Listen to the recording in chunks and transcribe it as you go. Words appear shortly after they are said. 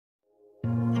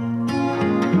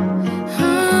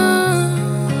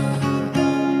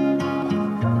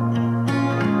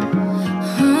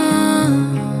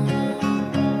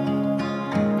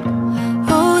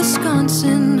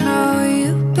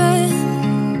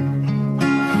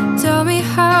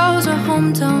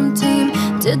hometown team.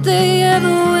 Did they ever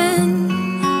win?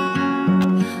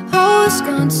 Oh,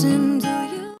 Wisconsin, do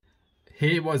you?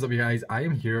 Hey, what is up you guys? I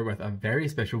am here with a very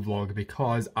special vlog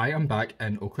because I am back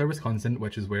in Eau Claire, Wisconsin,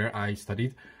 which is where I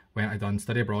studied when I done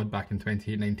study abroad back in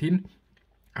 2019.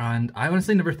 And I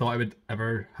honestly never thought I would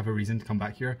ever have a reason to come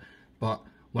back here, but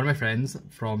one of my friends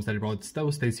from study abroad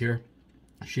still stays here.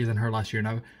 She's in her last year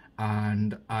now,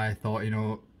 and I thought, you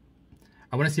know,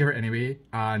 I want to see her anyway,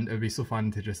 and it would be so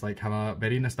fun to just like have a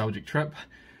very nostalgic trip,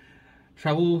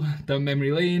 travel down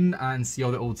memory lane and see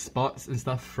all the old spots and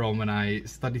stuff from when I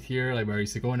studied here, like where I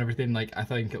used to go and everything. Like, I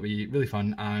think it'll be really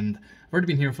fun, and I've already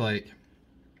been here for like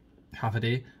half a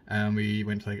day. We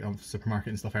went to like a supermarket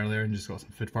and stuff earlier and just got some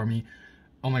food for me.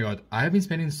 Oh my god, I have been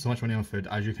spending so much money on food,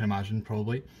 as you can imagine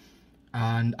probably,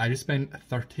 and I just spent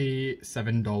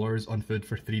 $37 on food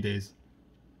for 3 days.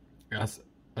 That's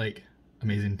like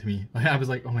amazing to me. Like, I was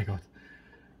like, oh my god,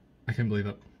 I couldn't believe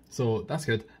it. So that's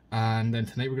good. And then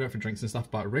tonight we're going out for drinks and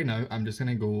stuff, but right now I'm just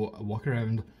gonna go walk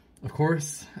around. Of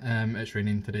course, it's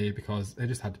raining today because it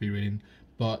just had to be raining,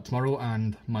 but tomorrow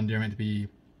and Monday are meant to be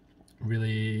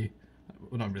really,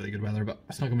 well, not really good weather, but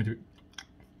it's not going to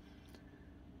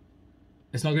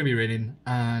be raining.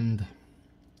 And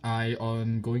I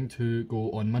am going to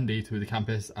go on Monday to the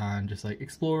campus and just like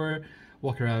explore,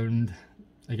 walk around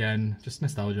again, just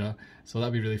nostalgia. So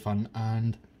that'll be really fun,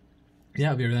 and yeah,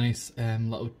 it'll be a really nice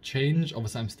little change.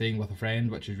 Obviously I'm staying with a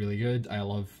friend, which is really good. I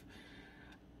love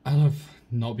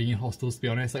not being in hostels, to be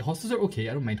honest. Like, hostels are okay,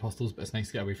 I don't mind hostels, but it's nice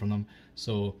to get away from them.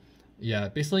 So yeah,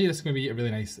 basically this is going to be a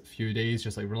really nice few days,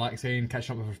 just like relaxing,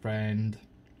 catching up with a friend,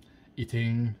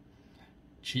 eating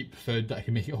cheap food that I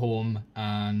can make at home,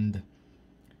 and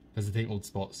visiting old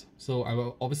spots. So I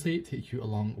will obviously take you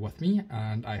along with me,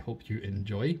 and I hope you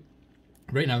enjoy.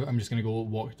 Right now I'm just going to go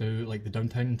walk through like the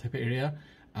downtown type of area,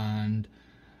 and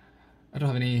I don't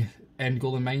have any end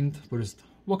goal in mind. We'll just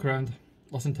walk around,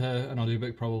 listen to an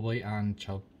audiobook probably, and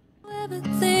chill. Ever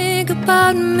think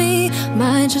about me? Am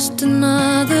I just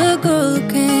another girl who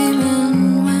came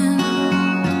and went?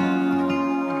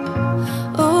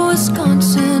 Oh,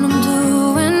 Wisconsin, I'm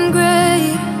doing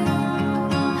great.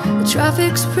 The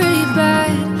traffic's pretty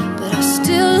bad, but I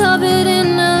still love it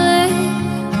in LA.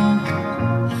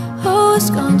 Oh,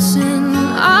 Wisconsin,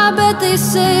 I bet they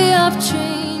say I've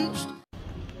changed.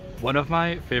 One of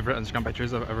my favourite Instagram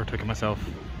pictures I've ever taken myself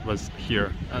was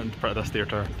here in front of this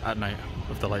theatre at night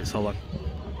with the lights all on.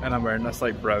 And I'm wearing this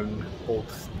like brown old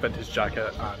vintage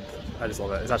jacket, and I just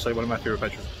love it. It's actually one of my favourite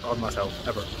pictures of myself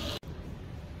ever.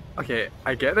 Okay,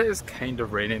 I get that it's kind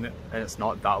of raining and it's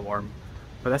not that warm,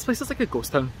 but this place is like a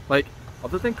ghost town. Like,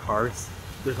 other than cars,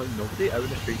 there's like nobody out in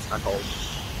the streets at all.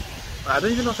 I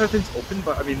don't even know if everything's open,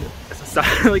 but I mean, it's a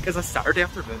it's a Saturday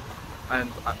afternoon,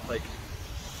 and like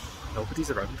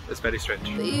nobody's around. It's very strange.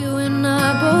 But you and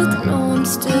I both know I'm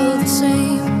still the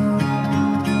same.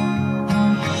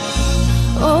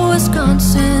 Oh,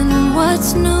 Wisconsin,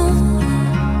 what's new?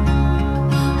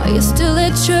 Are you still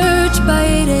at church by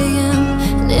 8 AM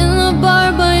and in the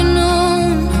bar by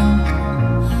noon?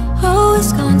 Oh,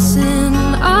 Wisconsin,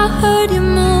 I heard you're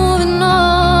moving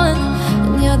on,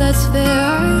 and yeah, that's fair,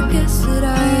 I guess that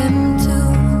I am too.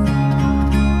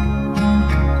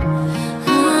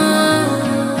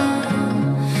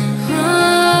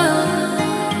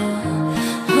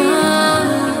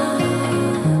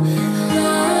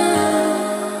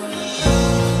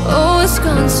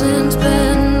 Wisconsin's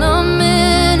been a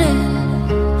minute.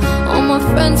 All my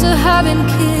friends are having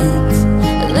kids,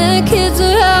 and their kids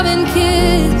are having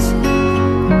kids.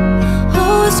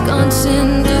 Oh,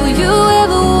 Wisconsin, do you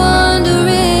ever wonder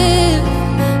if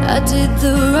I did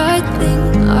the right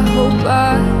thing? I hope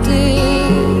I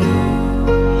did.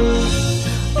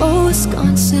 Oh,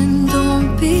 Wisconsin,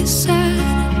 don't be sad.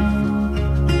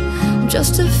 I'm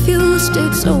just a few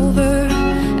states over.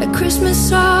 At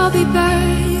Christmas I'll be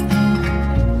back.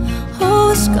 Oh,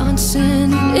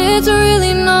 Wisconsin, it's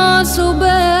really not so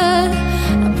bad.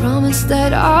 I promise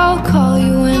that I'll call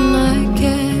you when I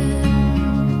can.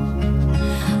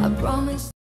 I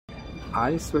promise.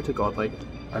 I swear to god, like,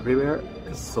 everywhere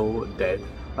is so dead.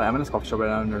 Like, I'm in this coffee shop right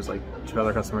now and there's like 2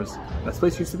 other customers. This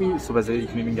place used to be so busy you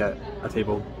can even get a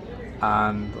table,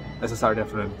 and it's a Saturday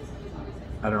afternoon.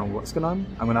 I don't know what's going on.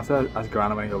 I'm gonna have to ask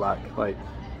Grana when I go back. Like,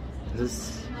 this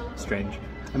is strange.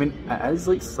 I mean, it is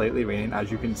like slightly raining, as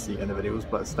you can see in the videos,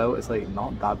 but still it's like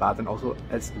not that bad. And also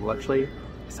it's literally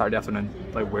Saturday afternoon.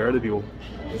 Like, where are the people?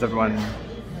 Is everyone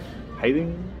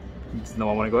hiding? Does no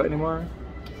one want to go out anymore?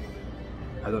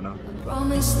 I don't know. I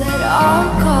promise that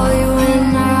I'll call you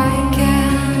when I can.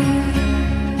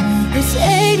 It's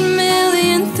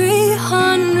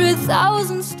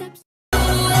 8,300,000 steps.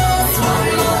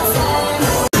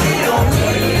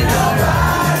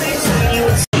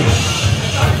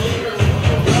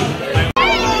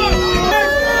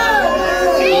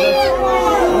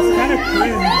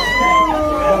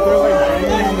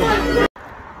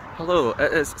 Hello,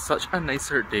 it is such a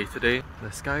nicer day today.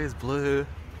 The sky is blue.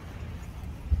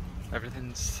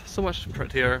 Everything's so much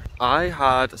prettier. I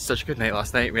had such a good night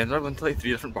last night. We ended up going to like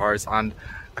 3 different bars, and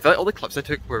I feel like all the clips I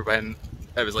took were when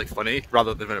it was like funny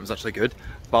rather than when it was actually good.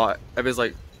 But it was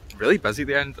like really busy at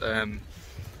the end, and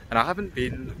I haven't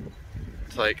been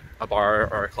to like a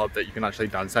bar or a club that you can actually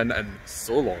dance in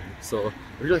so long. So it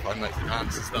was really fun, like to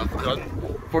dance and stuff. I've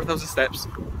done 4,000 steps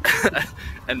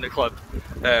in the club.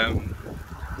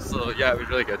 So yeah, it was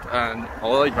really good, and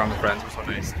all like Grandma's friends were so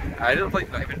nice. I ended up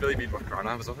like not even really being with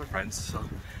Grandma, I was with my friends, so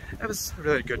it was a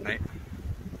really good night.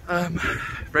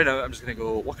 Right now I'm just gonna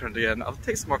go walk around again. I'll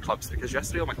take some more clubs because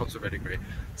yesterday all my clubs were very grey,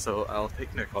 so I'll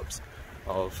take new clubs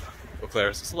of Eau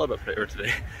Claire's. It's a little bit prettier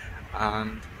today,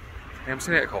 and I'm just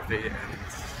gonna get a coffee and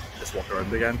just walk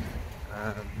around again.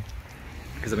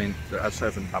 Because I mean, there actually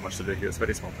isn't that much to do here. It's a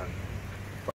very small town.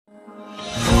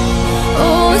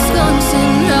 Oh,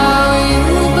 Wisconsin, how you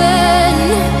been?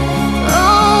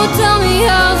 Oh, tell me,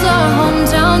 how's our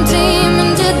hometown team,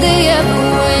 and did they ever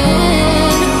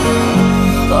win?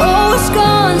 Oh,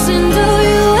 Wisconsin, do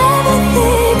you ever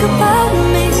think about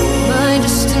me? Am I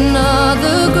just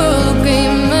another girl who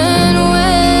came and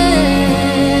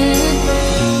went?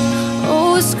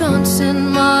 Oh, Wisconsin,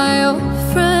 my old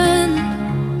friend,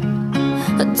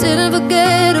 I didn't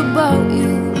forget about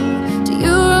you. Do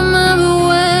you remember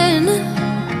when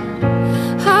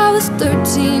I was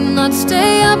 13, I'd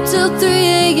stay up till 3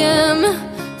 a.m.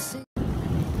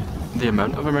 The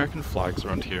amount of American flags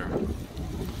around here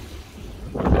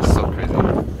is so crazy.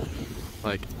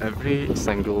 Like every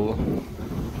single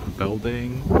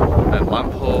building and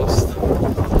lamppost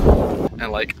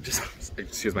and like just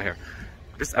excuse my hair,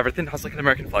 just everything has like an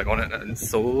American flag on it, and it's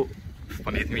so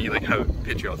funny to me like how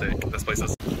patriotic this place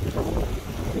is.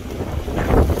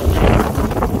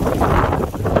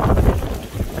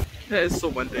 It is so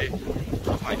windy.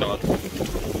 Oh my god.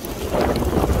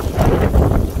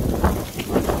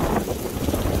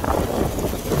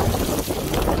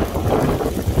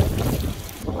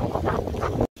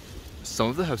 Some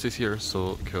of the houses here are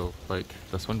so cool, like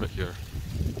this one right here.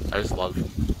 I just love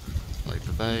like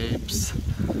the vibes.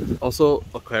 Also,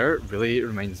 Eau Claire really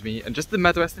reminds me, and just the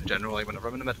Midwest in general, like whenever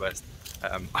I'm in the Midwest,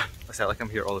 I say like I'm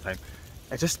here all the time.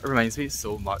 It just reminds me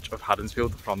so much of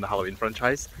Haddonfield from the Halloween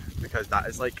franchise, because that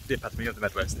is like the epitome of the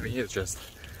Midwest to me. It's just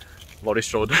Laurie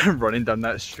Strode running down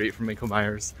that street from Michael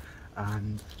Myers,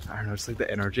 and I don't know, just like the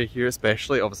energy here,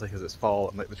 especially obviously because it's fall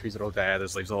and like the trees are all dead,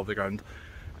 there's leaves all over the ground.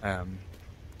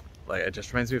 Like it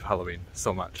just reminds me of Halloween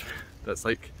so much. That's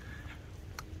like,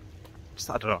 just,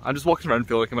 I don't know, I'm just walking around and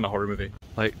feel like I'm in a horror movie.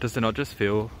 Like, does it not just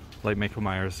feel like Michael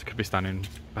Myers could be standing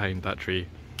behind that tree,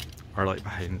 or like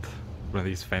behind one of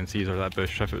these fences or that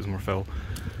bush if it was more full?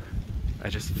 It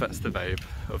just fits the vibe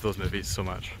of those movies so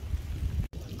much.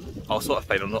 Also, a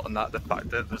final note on that, the fact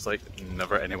that there's like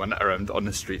never anyone around on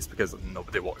the streets because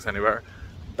nobody walks anywhere,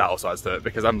 that also adds to it,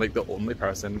 because I'm like the only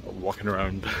person walking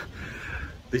around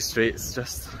these streets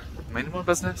just minding my own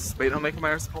business, waiting on Michael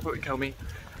Myers to pop out and kill me.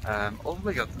 Oh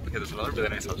my god, okay, there's another really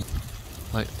nice house.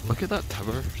 Like, look at that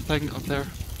tower thing up there,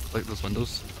 like those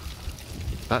windows.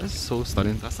 That is so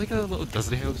stunning. That's like a little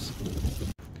Disney house.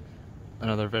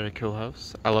 Another very cool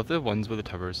house. I love the ones with the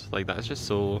towers. Like, that is just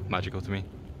so magical to me.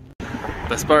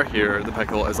 This bar here, the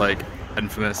Pickle, is like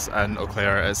infamous in Eau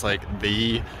Claire. It's like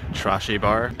the trashy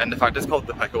bar, and the fact it's called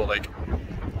the Pickle like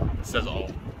says it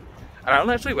all. And I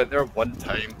only actually went there one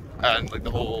time, and like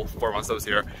the whole 4 months I was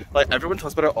here, like everyone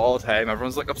talks about it all the time.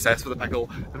 Everyone's like obsessed with the Pickle,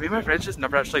 and me and my friends just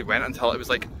never actually went until it was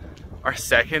like our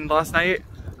second last night.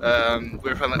 We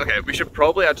were feeling like, okay, we should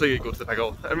probably actually go to the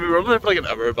Pickle, and we were only there for like an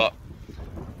hour, but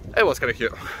it was kind of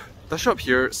cute. This shop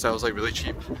here sells like really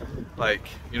cheap, like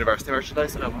university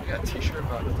merchandise, and I want to get a t-shirt,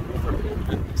 but I don't know if they're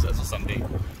open because it's a Sunday,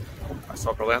 so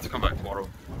I'll probably have to come back tomorrow.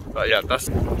 But yeah, this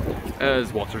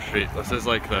is Water Street. This is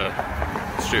like the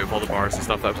street of all the bars and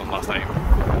stuff that I was on last night.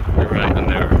 We were right in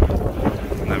there,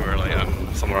 and then we were like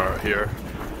in somewhere out here.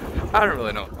 I don't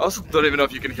really know. I also don't even know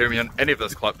if you can hear me on any of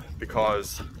this clip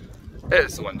because it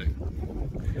is so windy,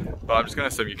 but I'm just gonna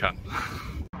assume you can.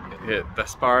 Okay,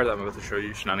 this bar that I'm about to show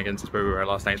you, Shenanigans, is where we were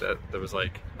last night. That there was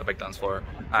like a big dance floor,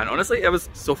 and honestly it was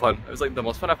so fun. It was like the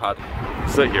most fun I've had.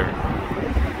 Sit here.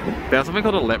 They had something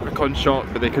called a leprechaun shop,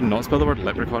 but they could not spell the word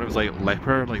leprechaun. It was like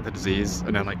leper, like the disease,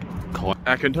 and then like con.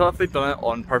 I couldn't tell if they'd done it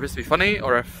on purpose to be funny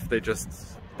or if they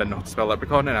just didn't know how to spell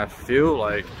leprechaun, and I feel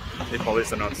like they probably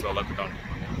didn't know how to spell leprechaun.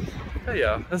 But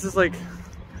yeah, this is like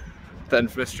the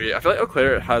infamous street. I feel like Eau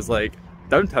Claire has like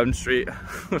Downtown Street,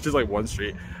 which is like one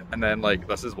street, and then like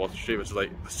this is Water Street, which is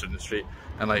like the student street,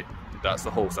 and like that's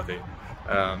the whole city.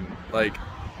 Like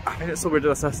I find it so weird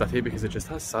that it's a city because it just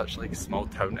has such like small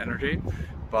town energy,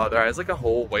 but there is like a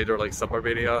whole wider like suburb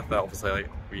area that obviously like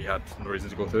we had no reason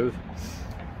to go through. So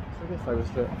I guess I was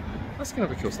it. That's kind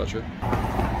of a cool statue.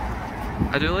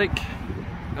 I do like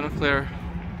in a flare.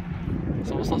 There's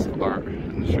almost lots of art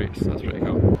in the streets. That's pretty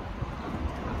cool.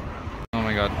 Oh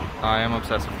my god, I am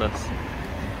obsessed with this.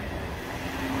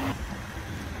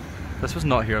 This was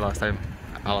not here last time.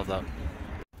 I love that.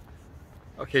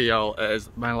 Okay y'all, it is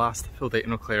my last full day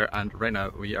in Eau Claire and right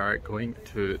now we are going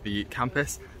to the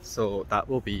campus, so that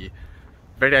will be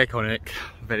very iconic,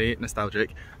 very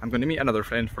nostalgic. I'm going to meet another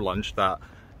friend for lunch that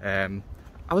I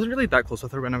wasn't really that close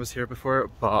with her when I was here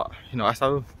before, but you know, I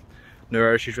still knew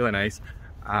her, she's really nice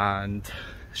and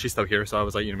she's still here, so I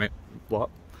was like, you know, mate,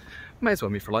 what? Might as well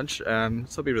meet for lunch, so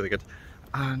it'll be really good.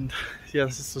 And yeah,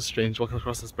 this is so strange walking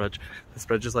across this bridge. This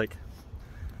bridge is like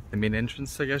the main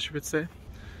entrance, I guess you would say.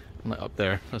 And like up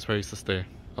there, that's where I used to stay,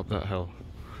 up that hill.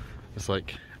 It's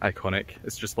like iconic.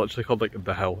 It's just literally called like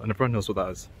the hill and everyone knows what that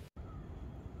is.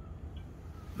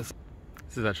 This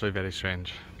is actually very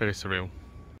strange, very surreal.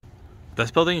 This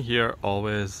building here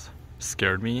always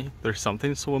scared me. There's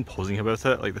something so imposing about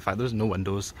it, like the fact there's no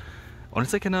windows.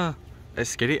 Honestly, kinda,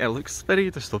 it's scary. It looks very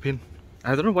dystopian.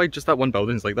 I don't know why just that one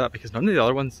building's like that, because none of the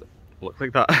other ones look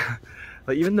like that.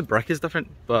 Like even the brick is different,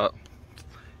 but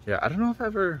yeah, I don't know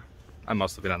if I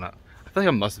must have been in it. I feel like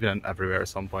I must have been in everywhere at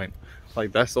some point.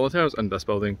 Like this, the only time I was in this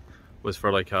building was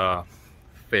for like a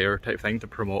fair type thing to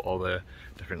promote all the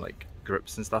different like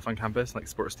groups and stuff on campus, like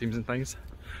sports teams and things.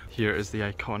 Here is the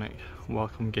iconic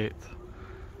welcome gate.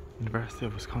 University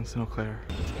of Wisconsin Eau Claire.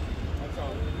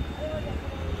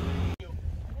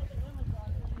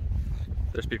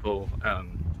 There's people,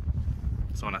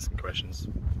 someone asking questions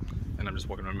and I'm just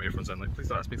walking around with my earphones in like, please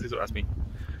don't ask me, please don't ask me.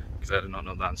 Because I did not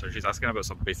know the answer. She's asking about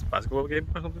some basic basketball game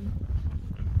or something.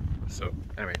 So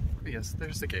anyway, yes,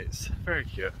 there's the gates. Very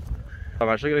cute. I'm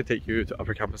actually going to take you to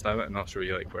upper campus now and I'll show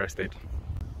you like where I stayed.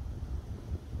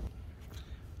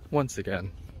 Once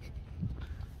again,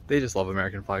 they just love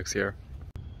American flags here.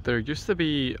 There used to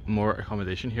be more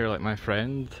accommodation here, like my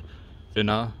friend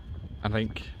Una, I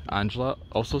think Angela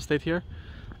also stayed here,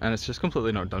 and it's just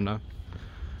completely knocked down now.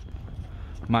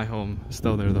 My home is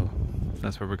still there though.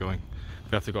 That's where we're going.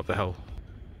 We have to go up the hill.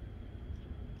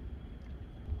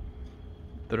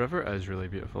 The river is really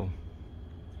beautiful.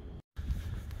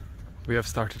 We have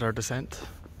started our descent.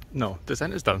 No,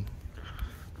 descent is done.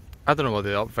 I don't know what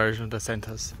the up version of descent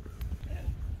is.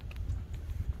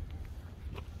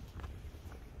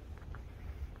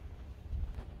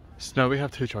 So now we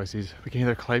have two choices. We can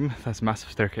either climb this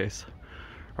massive staircase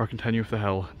or continue with the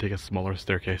hill and take a smaller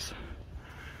staircase.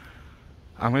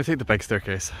 I'm going to take the big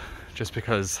staircase just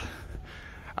because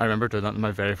I remember doing that on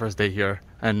my very first day here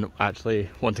and actually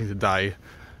wanting to die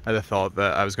at the thought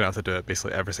that I was going to have to do it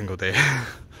basically every single day.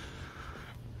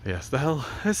 Yes, the hill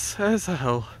is a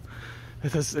hill.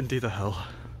 It is indeed a hill.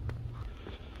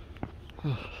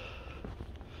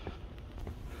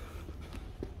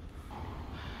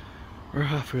 We're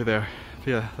halfway there. But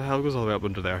yeah, the hill goes all the way up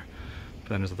under there. But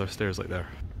then there's other stairs like there.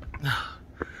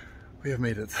 We have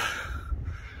made it.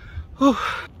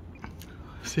 Oh.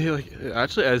 See, like, it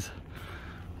actually is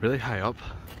really high up.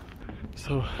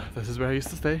 So this is where I used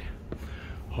to stay.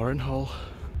 Horan Hall.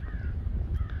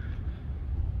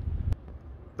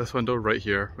 This window right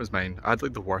here was mine. I had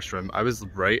like the worst room. I was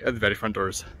right at the very front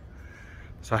doors.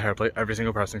 So I heard like every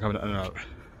single person coming in and out.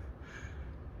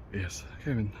 Yes,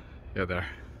 came in. Yeah, there.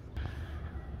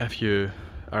 If you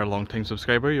are a long time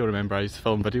subscriber, you'll remember I used to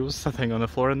film videos sitting on the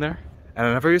floor in there. And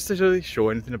I never used to really show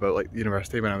anything about like the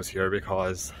university when I was here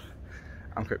because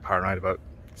I'm quite paranoid about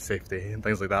safety and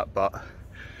things like that, but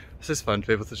this is fun to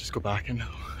be able to just go back and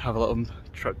have a little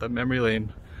trip down memory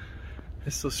lane.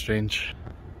 It's so strange.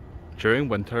 During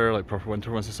winter, like proper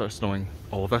winter, once it starts snowing,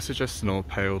 all of this is just snow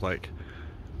piled like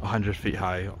 100 feet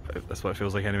high. That's what it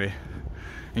feels like anyway.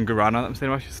 In Gurana that I'm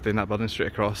staying with, I used to stay in that building straight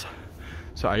across.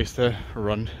 So I used to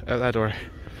run out that door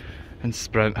and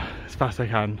sprint as fast as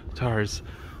I can to hers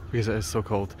because it is so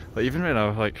cold. Like even right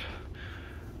now, like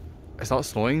it's not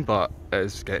snowing, but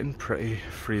it's getting pretty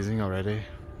freezing already.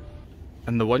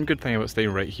 And the one good thing about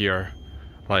staying right here,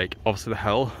 like obviously the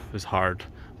hill was hard,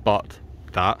 but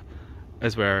that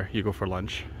is where you go for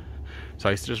lunch. So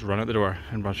I used to just run out the door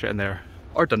and run straight in there.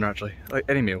 Or dinner actually, like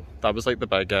any meal. That was like the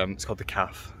big, it's called the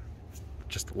caf.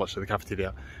 Just literally the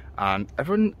cafeteria. And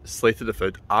everyone slated the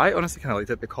food. I honestly kind of liked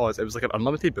it because it was like an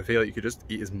unlimited buffet, like you could just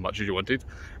eat as much as you wanted.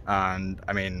 And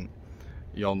I mean,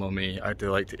 you all know me, I do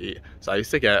like to eat. So I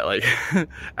used to get like,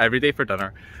 every day for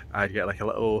dinner, I'd get like a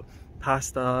little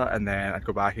pasta and then I'd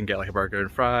go back and get like a burger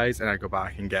and fries and I'd go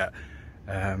back and get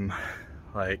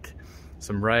like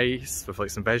some rice with like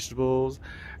some vegetables,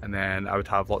 and then I would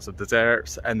have lots of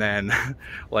desserts, and then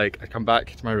like I'd come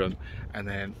back to my room, and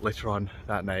then later on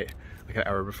that night, like an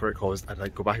hour before it closed, I'd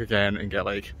like go back again and get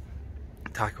like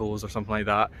tacos or something like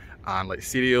that, and like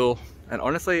cereal. And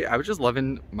honestly, I was just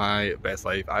living my best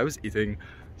life. I was eating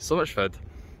so much food.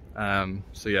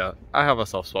 So yeah, I have a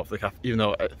soft spot for the cafe, even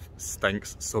though it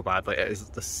stinks so bad. Like, it is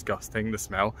disgusting, the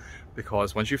smell,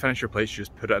 because once you finish your plates, you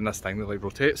just put it in this thing that like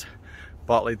rotates,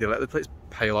 but like they let the plates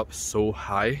pile up so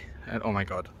high, and oh my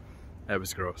god, it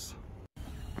was gross.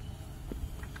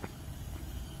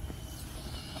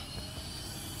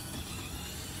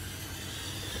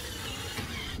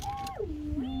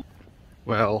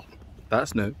 Well,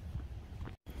 that's new.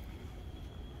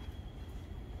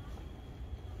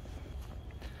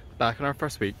 Back in our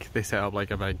first week, they set up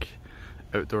like a big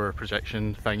outdoor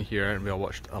projection thing here, and we all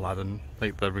watched Aladdin,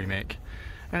 like the remake,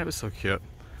 and it was so cute.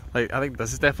 Like, I think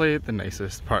this is definitely the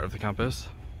nicest part of the campus.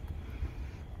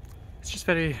 It's just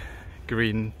very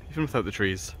green, even without the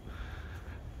trees.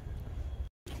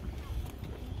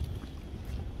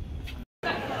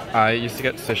 I used to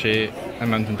get sushi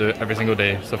and Mountain Dew every single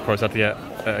day, so of course I have to get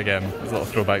it again as a little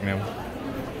throwback meal.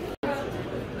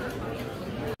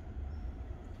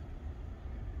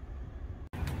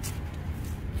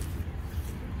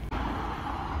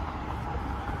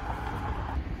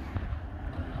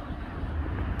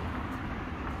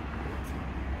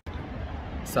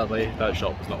 Sadly, that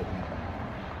shop was not open.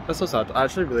 That's so sad. I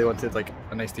actually really wanted like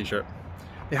a nice t-shirt.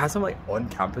 They had some like on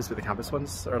campus, but the campus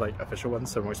ones are like official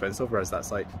ones, so more expensive, whereas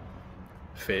that's like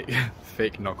fake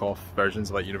knockoff versions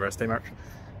of like university merch.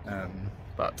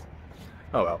 But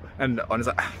oh well. And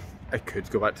honestly, I could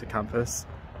go back to campus,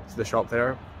 to the shop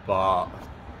there, but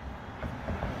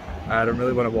I don't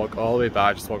really want to walk all the way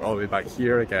back, just walk all the way back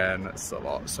here again. It's a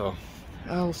lot, so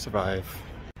I'll survive.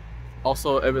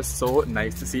 Also, it was so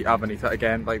nice to see Avenita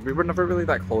again. Like, we were never really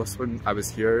that close when I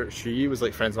was here. She was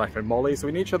like friends with my friend Molly, so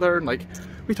we knew each other, and like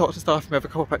we talked and stuff, we have a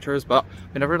couple of pictures, but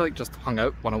we never like just hung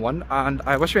out one-on-one. And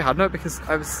I wish we had now, because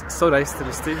it was so nice to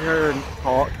just stay here and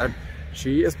talk. And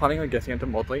she is planning on getting into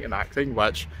modelling and acting,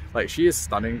 which like, she is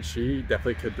stunning. She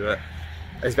definitely could do it.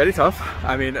 It's very tough.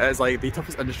 I mean, it's like the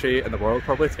toughest industry in the world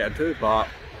probably to get into, but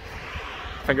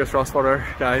fingers crossed for her,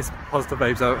 guys. Positive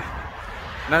vibes out.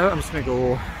 Now I'm just gonna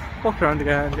go walk around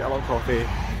again, get a little coffee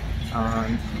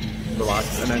and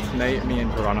relax, and then tonight me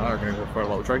and Verona are going to go for a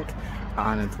little drink,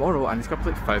 and then tomorrow I need to get up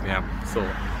at like 5 AM, so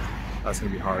that's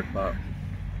going to be hard, but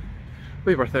it'll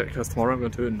be worth it, because tomorrow I'm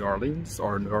going to New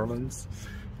Orleans.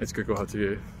 It's good to go how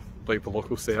to like the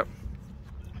locals say it,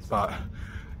 but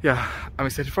yeah, I'm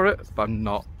excited for it, but I'm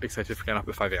not excited for getting up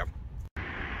at 5 AM.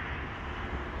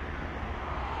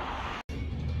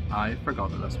 I forgot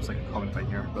that this was like a common thing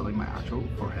here, but like my actual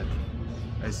forehead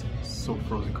is so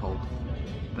frozen cold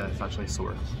that it's actually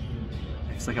sore.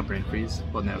 It's like a brain freeze,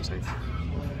 but on the outside.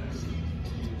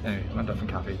 Anyway, I'm at a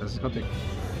different cafe. This is good.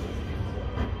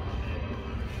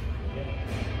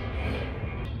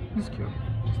 It's cute.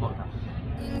 Just a lot of that.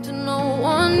 To no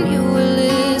one, you were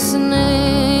listening.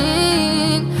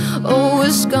 Oh,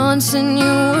 Wisconsin, you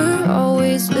were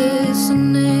always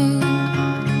listening.